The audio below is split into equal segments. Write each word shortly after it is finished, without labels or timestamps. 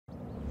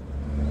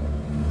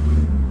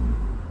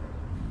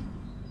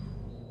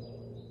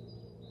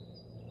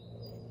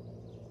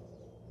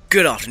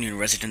Good afternoon,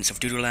 residents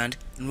of Doodle Land,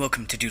 and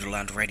welcome to Doodle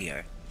Land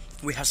Radio.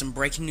 We have some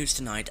breaking news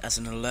tonight as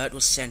an alert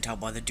was sent out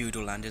by the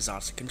Doodle Land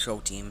Disaster Control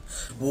Team,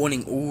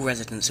 warning all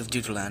residents of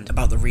Doodle Land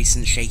about the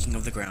recent shaking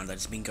of the ground that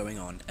has been going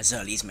on as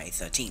early as May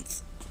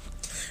 13th.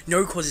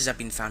 No causes have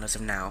been found as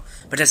of now,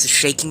 but as the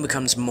shaking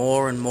becomes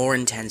more and more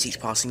intense each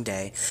passing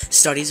day,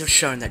 studies have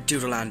shown that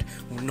Doodle Land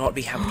will not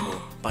be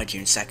habitable by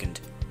June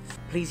 2nd.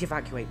 Please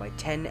evacuate by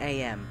 10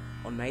 AM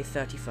on May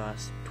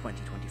 31st,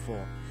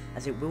 2024,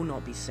 as it will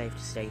not be safe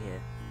to stay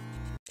here.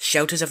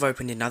 Shelters have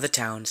opened in other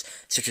towns,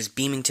 such as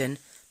Beamington,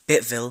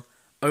 Bittville,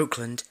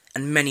 Oakland,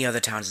 and many other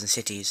towns and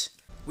cities.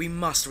 We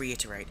must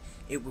reiterate,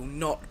 it will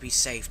not be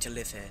safe to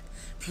live here.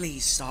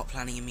 Please start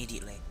planning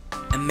immediately,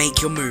 and make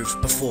your move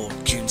before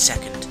June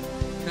 2nd.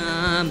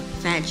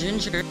 Fat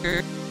ginger.